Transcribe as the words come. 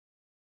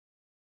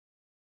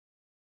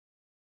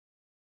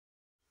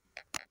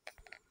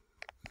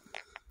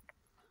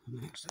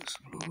Next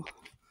explore.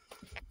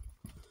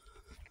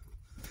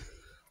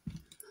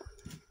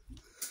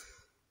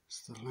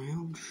 It's the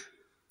lounge.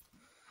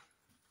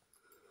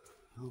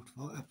 Old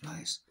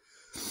fireplace.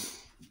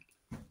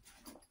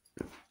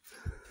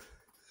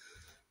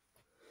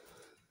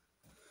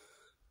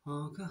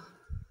 Parker.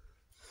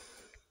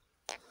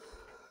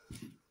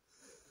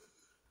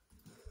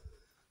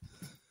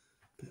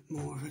 Bit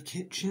more of a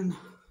kitchen.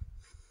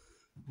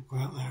 We'll go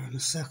out there in a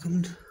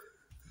second.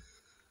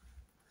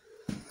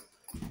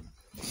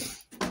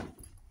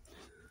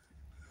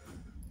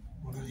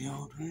 One of the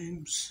old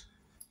rooms.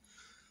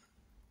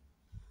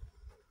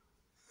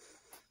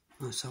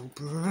 Nice old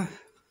brewery.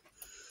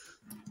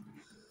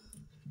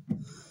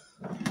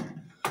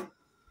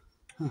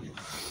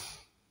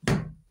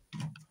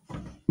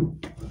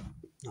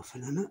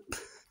 Nothing in it.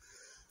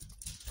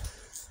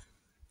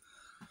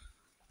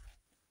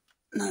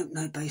 Nope,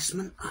 no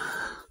basement.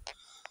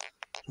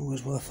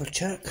 Always worth a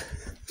check.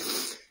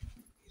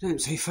 You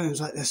don't see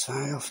phones like this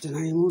very often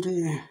anymore, do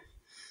you?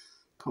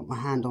 Got my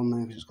hand on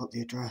there because it's got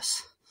the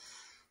address.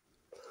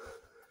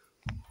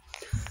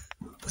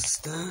 Up the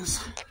stairs.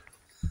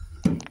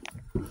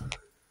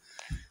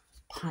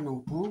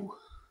 Panel wall.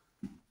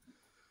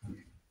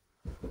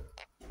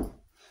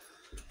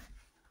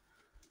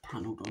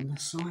 Panelled on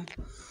this side.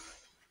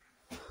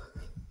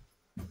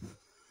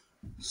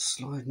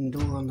 Sliding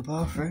door on the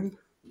bathroom.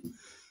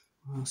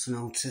 Well, that's an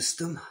old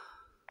system.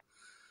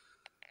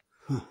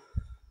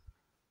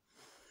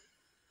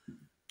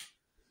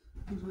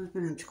 I've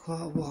been into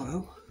quite a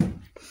while.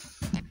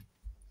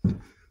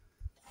 Old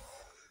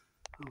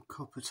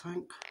copper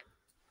tank.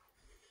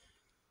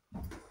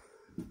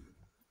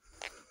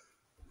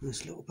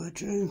 This little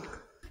bedroom.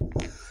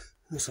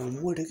 It's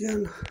on wood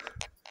again.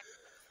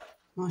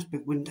 Nice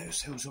big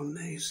windowsills on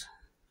these.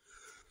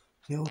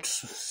 The old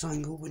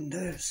single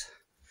windows.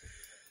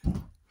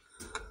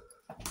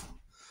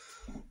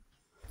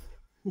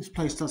 This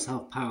place does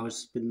have power,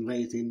 it's been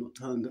lazy and not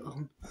turned it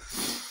on.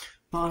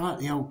 But I like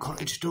the old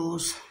cottage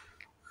doors.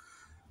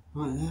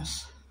 Like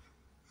this.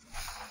 I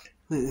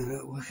think they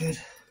look wicked.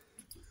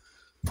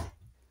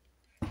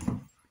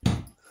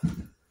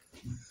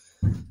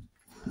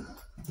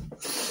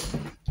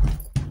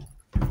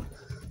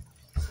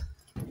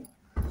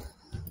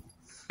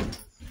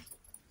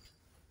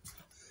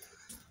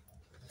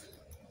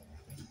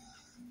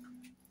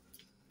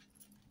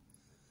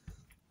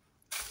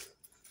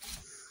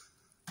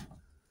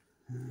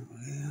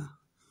 Here.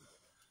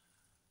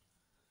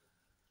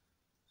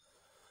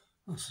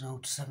 That's an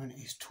old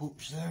 70s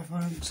torch there if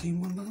I haven't seen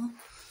one of them.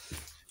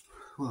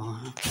 Well, I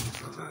haven't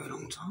for a very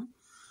long time.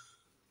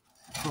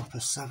 Proper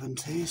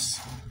 70s.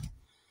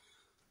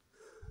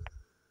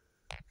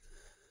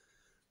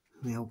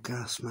 The old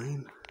gas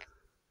main.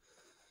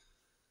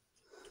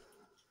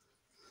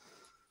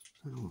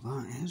 I don't know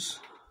what that is.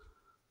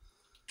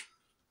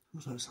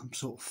 Looks like some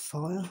sort of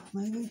fire,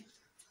 maybe.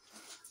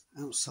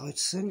 Outside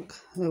sink.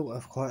 They'll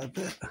have quite a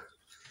bit.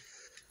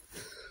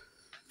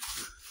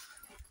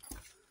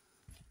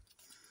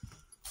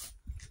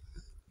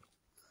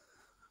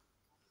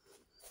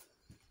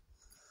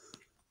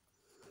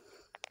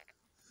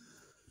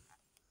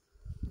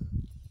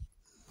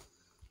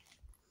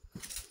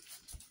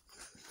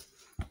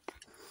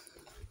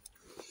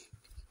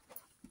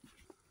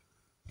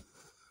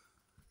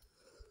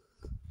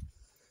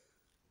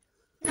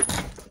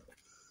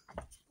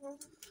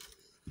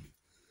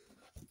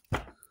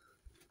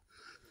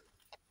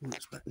 I'm not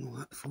expecting all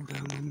that to fall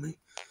down on me.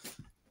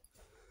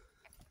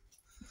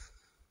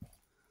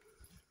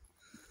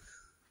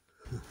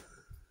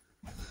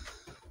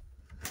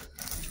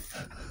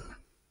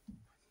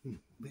 A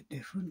bit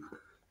different.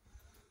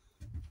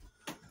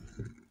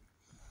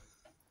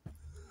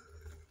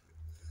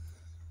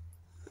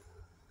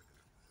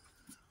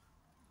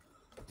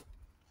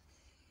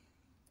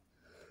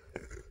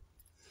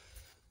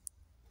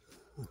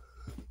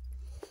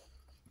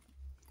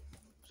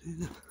 See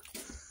that?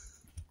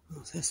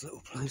 What's this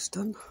little place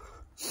done?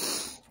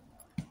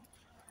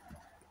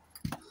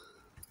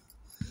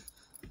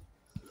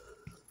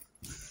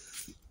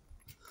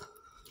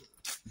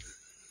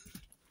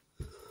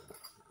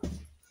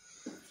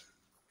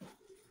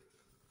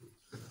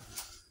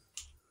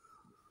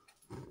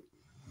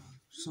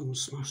 Someone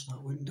smashed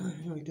that window,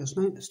 I just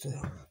noticed it.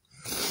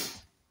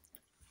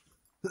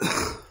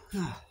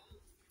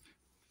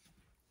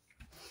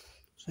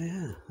 So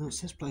yeah,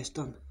 that's this place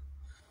done.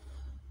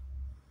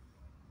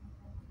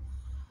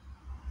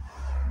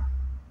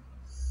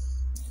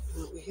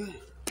 There we go.